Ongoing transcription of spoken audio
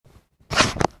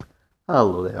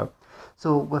Hello there.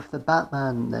 So, with the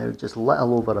Batman now just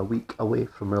little over a week away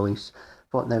from release,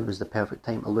 thought now was the perfect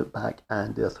time to look back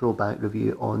and do a throwback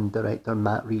review on director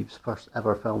Matt Reeves' first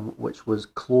ever film, which was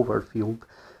Cloverfield,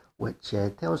 which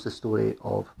tells the story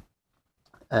of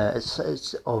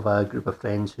it's of a group of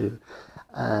friends who,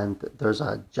 and there's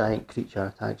a giant creature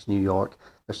attacks New York.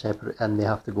 They're separate, and they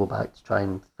have to go back to try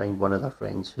and find one of their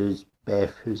friends, who's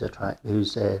Beth, who's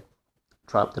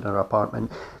trapped in her apartment.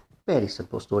 Very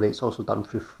simple story. It's also done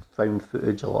through found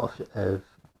footage, a lot of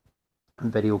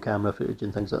video camera footage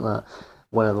and things like that.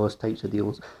 One of those types of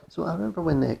deals. So I remember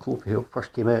when the Cloverfield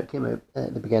first came out. It came out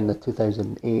at the beginning of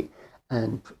 2008,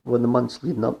 and when the months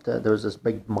leading up to it, there was this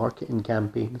big marketing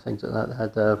campaign, things like that. They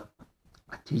had a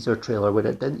teaser trailer where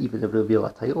it didn't even reveal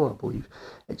a title, I believe.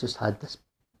 It just had this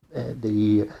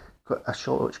the a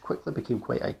shot which quickly became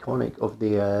quite iconic of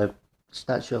the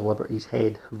Statue of Liberty's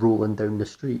head rolling down the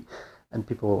street, and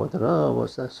people were wondering, oh,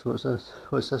 what's this? What's this?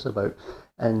 What's this about?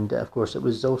 And of course, it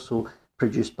was also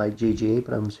produced by J.J.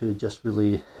 Abrams, who had just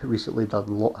really recently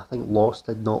done, I think Lost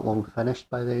had not long finished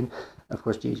by then. Of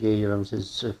course, J.J. Abrams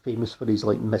is famous for his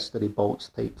like mystery box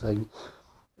type thing,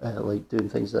 like doing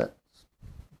things that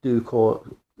do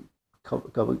come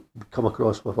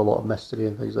across with a lot of mystery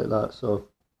and things like that.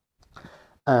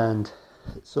 And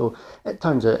so it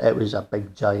turns out it was a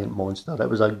big giant monster. It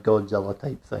was a Godzilla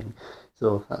type thing.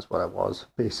 So that's what it was,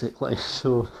 basically.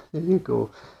 So there you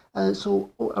go. I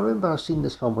remember I've seen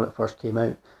this film when it first came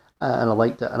out, and I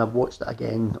liked it, and I've watched it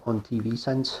again on TV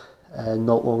since,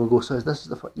 not long ago. So this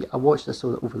is I watched this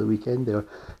over the weekend there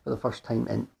for the first time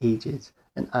in ages,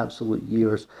 in absolute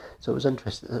years. So it was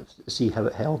interesting to see how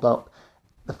it held up.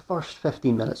 The first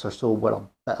 15 minutes or so were a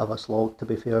bit of a slog, to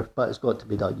be fair, but it's got to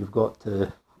be done. You've got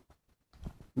to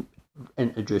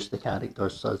introduce the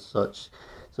characters as such.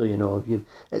 So,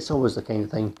 it's always the kind of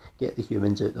thing, get the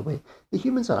humans out of the way. The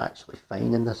humans are actually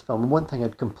fine in this film. One thing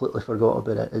I'd completely forgot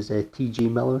about it is T.J.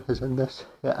 Miller is in this.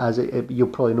 You'll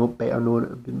probably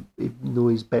know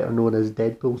he's better known as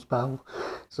Deadpool's pal.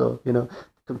 So,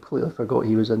 completely forgot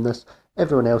he was in this.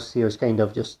 Everyone else here is kind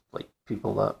of just like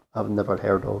people that I've never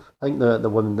heard of. I think the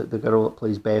woman, the girl that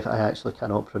plays Beth, I actually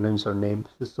cannot pronounce her name.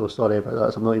 So sorry about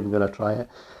that. So I'm not even going to try it.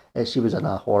 She was in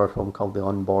a horror film called The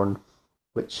Unborn,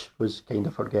 which was kind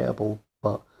of forgettable,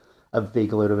 but I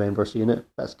vaguely remember seeing it.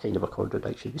 That's kind of a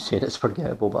contradiction, saying it's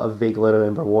forgettable, but I vaguely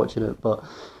remember watching it, but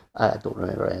I don't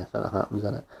remember anything that happens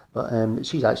in it. But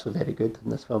she's actually very good in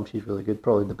this film. She's really good,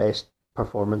 probably the best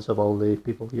performance of all the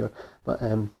people here. But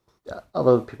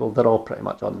other people, they're all pretty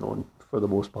much unknown for the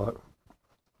most part.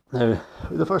 Now,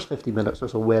 the first 50 minutes or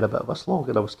so were a bit of a slog,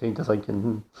 and I was kind of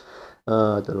thinking,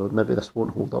 I don't know, maybe this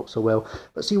won't hold up so well.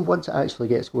 But see, once it actually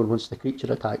gets going, once the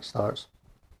creature attack starts,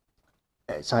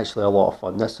 it's actually a lot of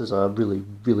fun. This is a really,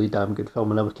 really damn good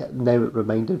film, and now it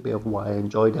reminded me of why I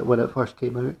enjoyed it when it first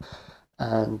came out.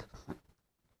 And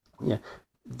yeah,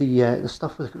 the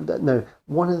stuff with now,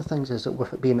 one of the things is that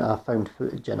with it being a found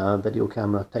footage and a video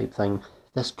camera type thing,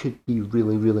 this could be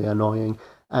really, really annoying.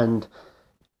 And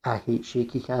I hate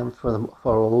shaky cam for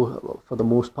the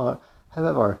most part.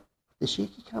 However, the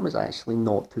shaky cam is actually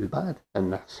not too bad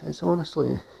in this. It's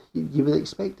honestly, you would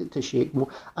expect it to shake more.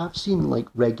 I've seen like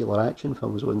regular action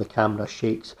films when the camera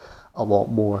shakes a lot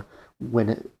more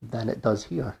than it does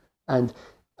here. And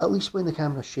at least when the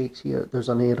camera shakes here, there's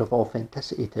an air of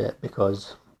authenticity to it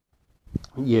because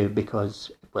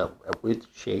well, it would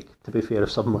shake, to be fair,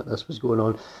 if something like this was going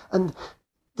on. And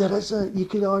you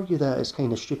could argue that it's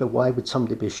kind of stupid. Why would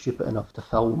somebody be stupid enough to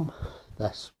film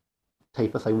this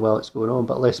type of thing while it's going on?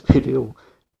 But let's be real,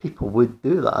 people would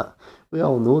do that. We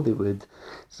all know they would.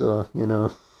 So,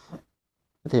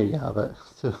 there you have it.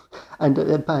 So, and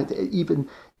in fact, even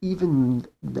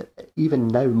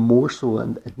now more so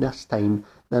in this time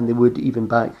than they would even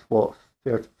back,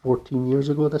 14 years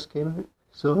ago this came out.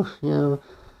 So,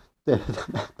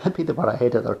 maybe they were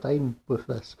ahead of their time with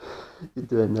this,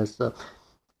 doing this stuff.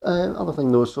 Other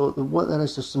thing though, so what there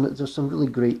is, there's some really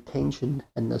great tension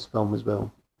in this film as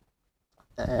well,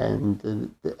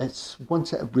 and it's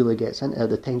once it really gets into it,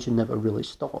 the tension never really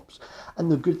stops.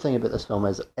 And the good thing about this film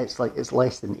is it's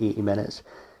less than 80 minutes,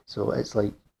 so it's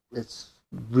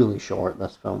really short,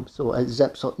 this film. So it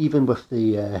zips up, even with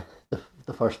the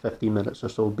first 15 minutes or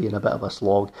so being a bit of a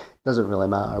slog. Doesn't really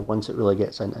matter. Once it really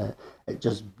gets into it, it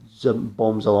just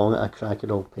bombs along at a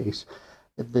cracking old pace.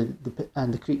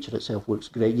 And the creature itself looks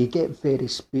great. You get very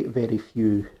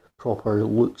few proper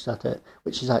looks at it,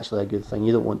 which is actually a good thing.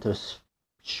 You don't want to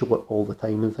show it all the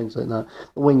time and things like that.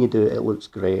 But when you do it, it looks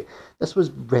great. This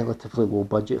was relatively low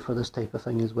budget for this type of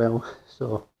thing as well.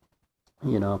 So,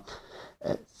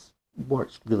 it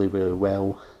works really, really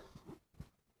well.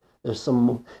 There's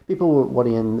some people were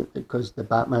worrying because the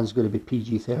Batman's going to be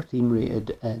PG-13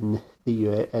 rated in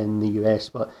the US,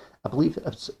 but I believe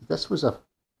this was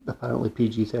apparently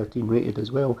PG-13 rated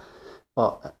as well.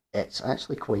 But it's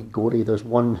actually quite gory. There's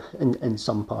one in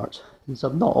some parts, in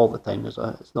some, not all the time. It's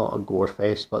not a gore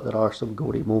fest, but there are some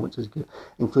gory moments,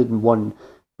 including one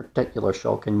particular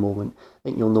shocking moment. I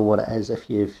think you'll know what it is if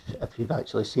you've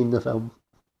actually seen the film.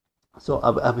 So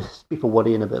I was people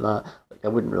worrying about that. Like, I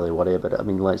wouldn't really worry about it. I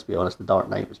mean, let's be honest, The Dark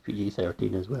Knight was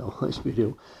PG-13 as well. Let's be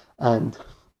real, and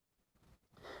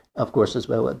of course as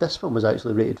well, this film was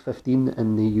actually rated 15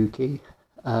 in the UK,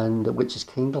 and which is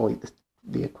kind of like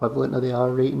the equivalent of the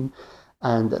R rating.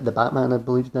 And the Batman, I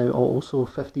believe, now also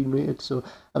 15 rated. So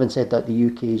having said that, the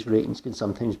UK's ratings can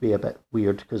sometimes be a bit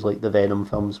weird because like the Venom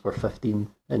films were 15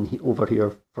 and over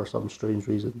here for some strange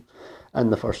reason,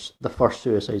 and the first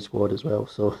Suicide Squad as well.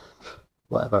 So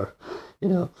whatever, you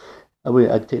know.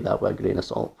 I'd take that with a grain of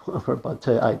salt, but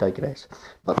I digress.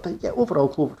 But yeah, overall,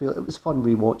 Cloverfield, it was fun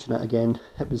rewatching it again.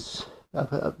 It was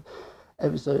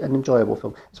an enjoyable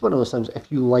film. It's one of those things,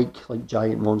 if you like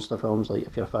giant monster films, like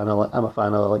if you're a fan of, I'm a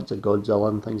fan of like Godzilla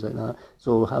and things like that,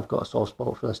 so I've got a soft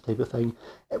spot for this type of thing.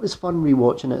 It was fun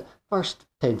rewatching it. First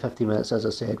 10-15 minutes, as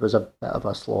I said, was a bit of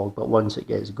a slog, but once it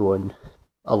gets going,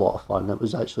 a lot of fun. It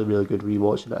was actually really good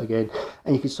rewatching it again,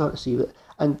 and you can sort of see that.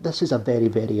 And this is a very,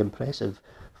 very impressive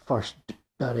first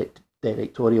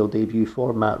directorial debut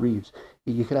for Matt Reeves.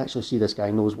 You can actually see this guy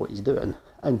knows what he's doing,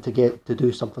 and to get to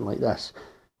do something like this,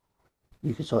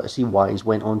 you can sort of see why he's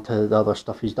went on to the other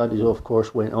stuff he's done. He, of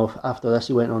course, went off after this.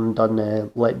 He went on and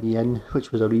done Let Me In,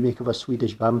 which was a remake of a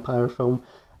Swedish vampire film,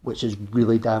 which is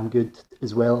really damn good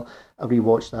as well. I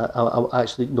rewatched that. I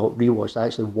actually not rewatched. I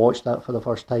actually watched that for the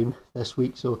first time this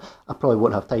week, so I probably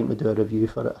won't have time to do a review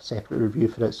for it, a separate review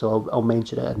for it. So I'll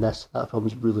mention it in this. That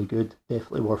film's really good,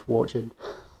 definitely worth watching.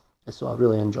 So I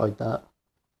really enjoyed that.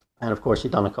 And of course,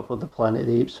 he'd done a couple of the Planet of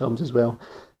the Apes films as well.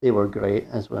 They were great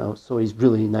as well. So he's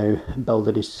really now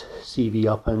building his CV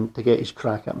up and to get his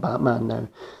crack at Batman now,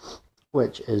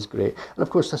 which is great. And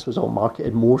of course, this was all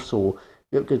marketed more so,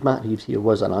 because Matt Reeves here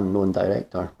was an unknown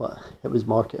director, but it was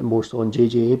marketed more so on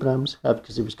J.J. Abrams,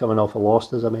 because he was coming off of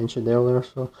Lost, as I mentioned earlier.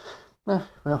 So, well,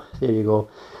 there you go.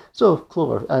 So,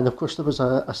 Clover, and of course there was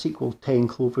a sequel, 10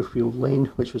 Cloverfield Lane,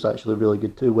 which was actually really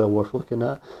good too, well worth looking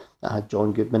at. That had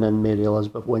John Goodman and Mary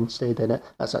Elizabeth Winstead in it.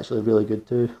 That's actually really good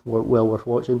too, well worth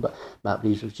watching, but Matt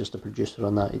Reeves was just a producer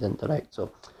on that, he didn't direct.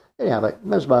 So, there you have it.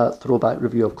 There's my throwback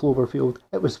review of Cloverfield.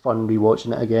 It was fun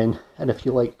rewatching it again, and if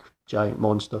you like giant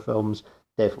monster films,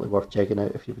 definitely worth checking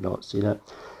out if you've not seen it.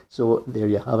 So there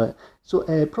you have it.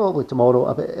 So probably tomorrow,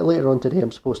 a bit later on today,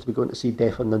 I'm supposed to be going to see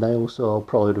Death on the Nile, so I'll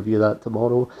probably review that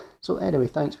tomorrow. So anyway,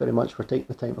 thanks very much for taking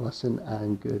the time to listen,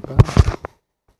 and goodbye.